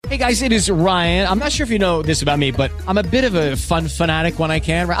Hey guys, it is Ryan. I'm not sure if you know this about me, but I'm a bit of a fun fanatic when I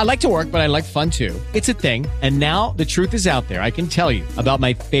can. I like to work, but I like fun too. It's a thing. And now the truth is out there. I can tell you about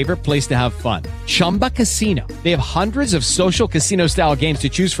my favorite place to have fun. Chumba Casino. They have hundreds of social casino style games to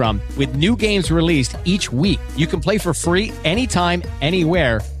choose from with new games released each week. You can play for free anytime,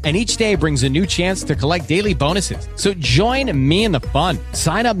 anywhere. And each day brings a new chance to collect daily bonuses. So join me in the fun.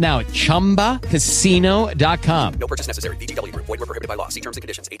 Sign up now at ChumbaCasino.com. No purchase necessary. VGW Group. Void where prohibited by law. See terms and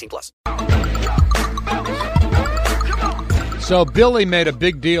conditions. 18+. So Billy made a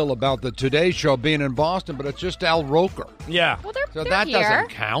big deal about the Today Show being in Boston, but it's just Al Roker. Yeah. Well, So they're that here. doesn't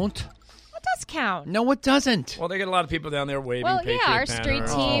count. It does count. No, it doesn't. Well, they get a lot of people down there waving Well, Patriot yeah, our banner. street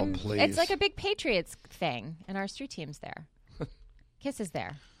team. Oh, please. It's like a big Patriots thing, and our street team's there. Kiss is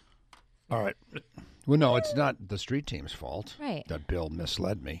there. All right. Well, no, it's not the street team's fault. Right. That Bill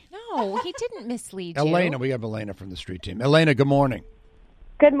misled me. No, he didn't mislead you. Elena, we have Elena from the street team. Elena, good morning.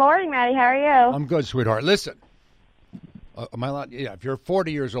 Good morning, Maddie. How are you? I'm good, sweetheart. Listen. Am I allowed? Yeah, if you're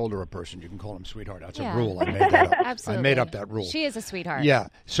 40 years older a person, you can call him sweetheart. That's a rule. I made that up. Absolutely. I made up that rule. She is a sweetheart. Yeah.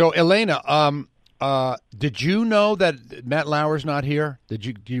 So, Elena, did you know that Matt Lauer's not here?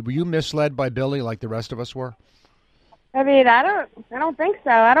 Were you misled by Billy like the rest of us were? I mean, I don't think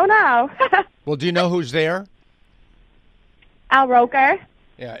so. I don't know. Well, do you know who's there? Al Roker.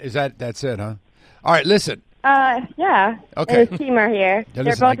 Yeah, that's it, huh? All right, listen. Yeah. Okay. And his team are here. Yeah, They're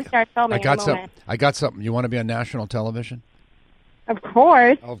listen, about to start filming in a moment. I got something. You want to be on national television? Of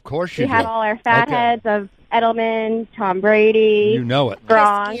course. Of course you We do. have all our fat heads of Edelman, Tom Brady. You know it.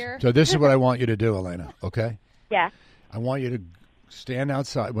 Gronk. So this is what I want you to do, Elena, okay? Yeah. I want you to stand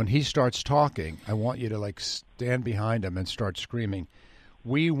outside. When he starts talking, I want you to, stand behind him and start screaming,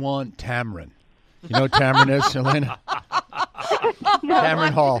 "We want Tamron." You know what Tamron is, Elena?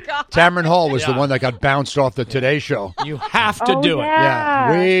 Tamron Hall. Tamron Hall was the one that got bounced off the Today Show. You have to do it.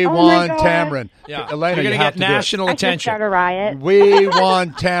 Yeah. We want Tamron. Yeah. Elena, you're you going to have get to do it. national I should attention. start a riot. We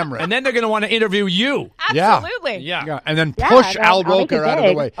want Tamron. And then they're going to want to interview you. Absolutely. Yeah. And then Yeah, push I'll Al make it Roker out of the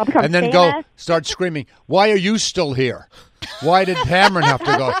big. way. I'll become And then go famous. start screaming, "Why are you still here? Why did Tamron have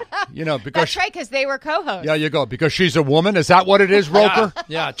to go?" Because That's right, because they were co-hosts. Yeah, you go. Because she's a woman? Is that what it is, Roker?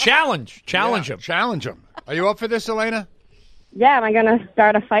 Yeah. Challenge him. Challenge him. Are you up for this, Elena? Yeah, am I going to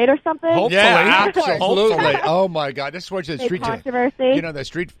start a fight or something? Hopefully. Yeah, Hopefully. absolutely. Oh, my God. This is what the Big street controversy. the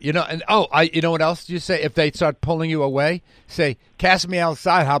street, you know what else you say? If they start pulling you away, say, "Cast me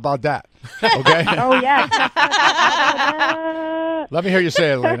outside." How about that? Okay? Oh, yeah. Let me hear you say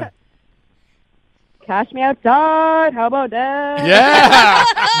it, Elena. Cash me outside. How about that? Yeah.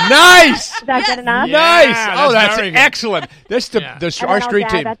 Nice. Is that good enough? Yeah. Nice. Oh, that's that's very good. excellent. This And our then street I'll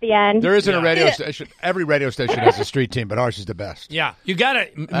team. dab at the end. There isn't a radio station. Every radio station has a street team, but ours is the best. Yeah. You got to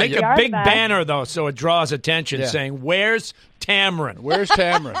make We a are big the best. banner, though, so it draws attention, Yeah. saying, "Where's Tamron?" Where's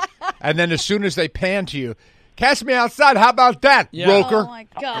Tamron? And then as soon as they pan to you, "Cast me outside." How about that, Yeah. Roker? Oh, my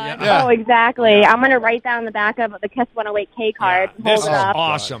God. Yeah. Oh, exactly. I'm going to write down the back of the Kiss 108K card and This hold is it up.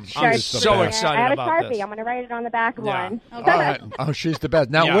 awesome. She's I'm the so best. excited I have a about Sharpie. this. I'm going to write it on the back of Yeah. one. All right. Oh, she's the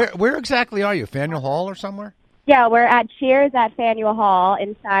best. Now, Yeah. where exactly are you? Faneuil Hall or somewhere? Yeah, we're at Cheers at Faneuil Hall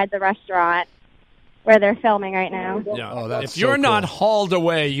inside the restaurant where they're filming right now. Yeah. Oh, that's if you're so not cool. hauled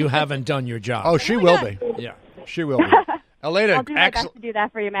away, you haven't done your job. Oh, she will be. Yeah. She will be. Elena, I'll do my best excellent. to do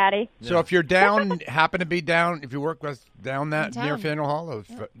that for you, Maddie. So if you're down, happen to be down, if you work down that In near town. Faneuil Hall,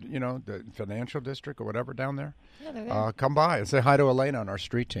 the financial district or whatever down there, Yeah, they're there. come by and say hi to Elena on our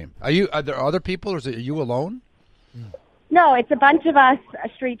street team. Are there other people, or are you alone? No, it's a bunch of us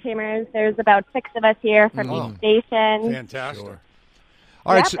street teamers. There's about 6 of us here from each station. Fantastic.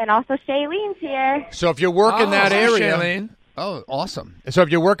 All right. Yep, and also Shaylene's here. So if you work in that hi, area, Shailene. oh, awesome. So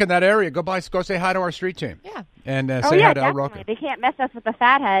if you work in that area, go say hi to our street team. Yeah. And Oh, say yeah, hi to Al definitely. Roker. They can't mess us with the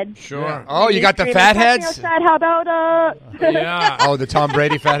fat heads. Sure. Oh, you got the Screaming, fat "Catch me heads? outside, how about Yeah. Oh, the Tom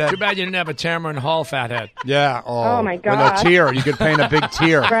Brady fat head? Too bad you didn't have a Tamron Hall fathead. Yeah. Oh, my With God. a tear. You could paint a big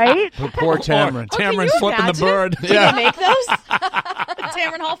tear. Right? Poor Tamron. Tamron you flipping the imagine? bird. Can Yeah. you make those?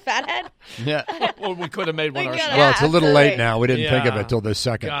 Tamron Hall fathead? Yeah. Well, we could have made one We ourselves. gotta- Well, it's a little late absolutely. now. We didn't think of Yeah. it till this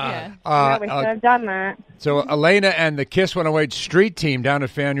second. God. Yeah. Yeah, we should have done that. So Elena and the Kiss 108 street team down at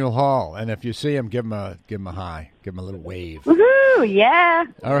Faneuil Hall, and if you see them, give them a hi, give them a little wave. Woohoo, yeah.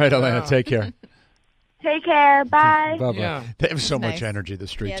 All right, Elena, take care. Take care. Bye. Bye bye. Yeah. They have so That's much nice. energy. The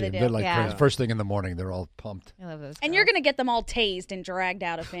street Yeah, they team. do. They're like Yeah. crazy. First thing in the morning, they're all pumped. I love those. And you're going to get them all tased and dragged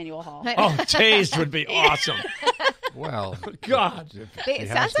out of Faneuil Hall. Oh, tased would be awesome. Well, God. It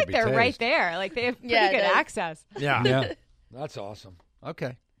sounds like they're right there. Like they have pretty Yeah, good they- access. Yeah. Yeah, that's awesome.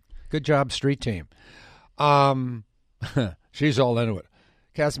 Okay, good job, street team. She's all into it.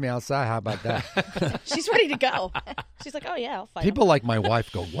 Cast me outside. How about that? She's ready to go. She's like, oh, yeah, I'll fight People him. like my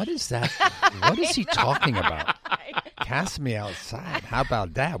wife go, what is that? What is he talking about? Cast me outside. How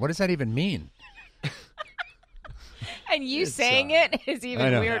about that? What does that even mean? And you saying it is I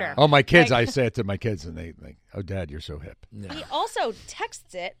even know. weirder. Oh, my kids, Like- I say it to my kids, and they like, oh, Dad, you're so hip. He also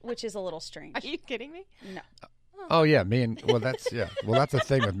texts it, which is a little strange. Are you kidding me? No. Oh, yeah, that's the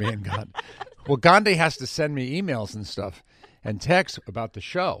thing with me and Gandhi. Well, Gandhi has to send me emails and stuff and text about the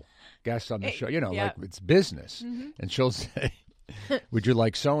show, guests on the show, like it's business. Mm-hmm. And she'll say, would you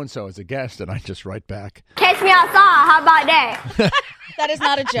like so-and-so as a guest? And I just write back. Catch me outside. How about that? That is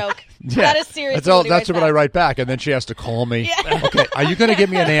not a joke. Yeah, That is serious. That's what I write back. And then she has to call me. Okay, are you going to give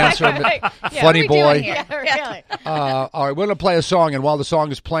me an answer? Funny boy. Yeah, really. All right, we're going to play a song, and while the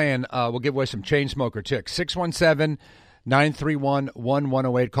song is playing, we'll give away some Chainsmoker tickets.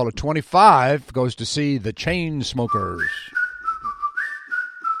 617-931-1108. Caller 25 goes to see the Chainsmokers.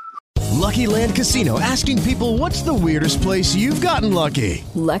 Lucky Land Casino, asking people, what's the weirdest place you've gotten lucky?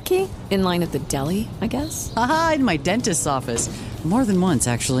 Lucky? In line at the deli, I guess? Aha, in my dentist's office. More than once,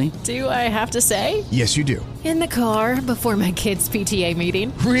 actually. Do I have to say? Yes, you do. In the car before my kids' PTA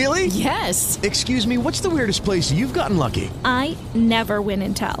meeting. Really? Yes. Excuse me, what's the weirdest place you've gotten lucky? I never win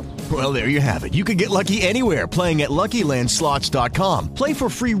and tell. Well, there you have it. You can get lucky anywhere, playing at LuckyLandSlots.com. Play for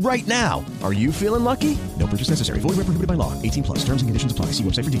free right now. Are you feeling lucky? No purchase necessary. Void where prohibited by law. 18+. Terms and conditions apply. See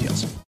website for details.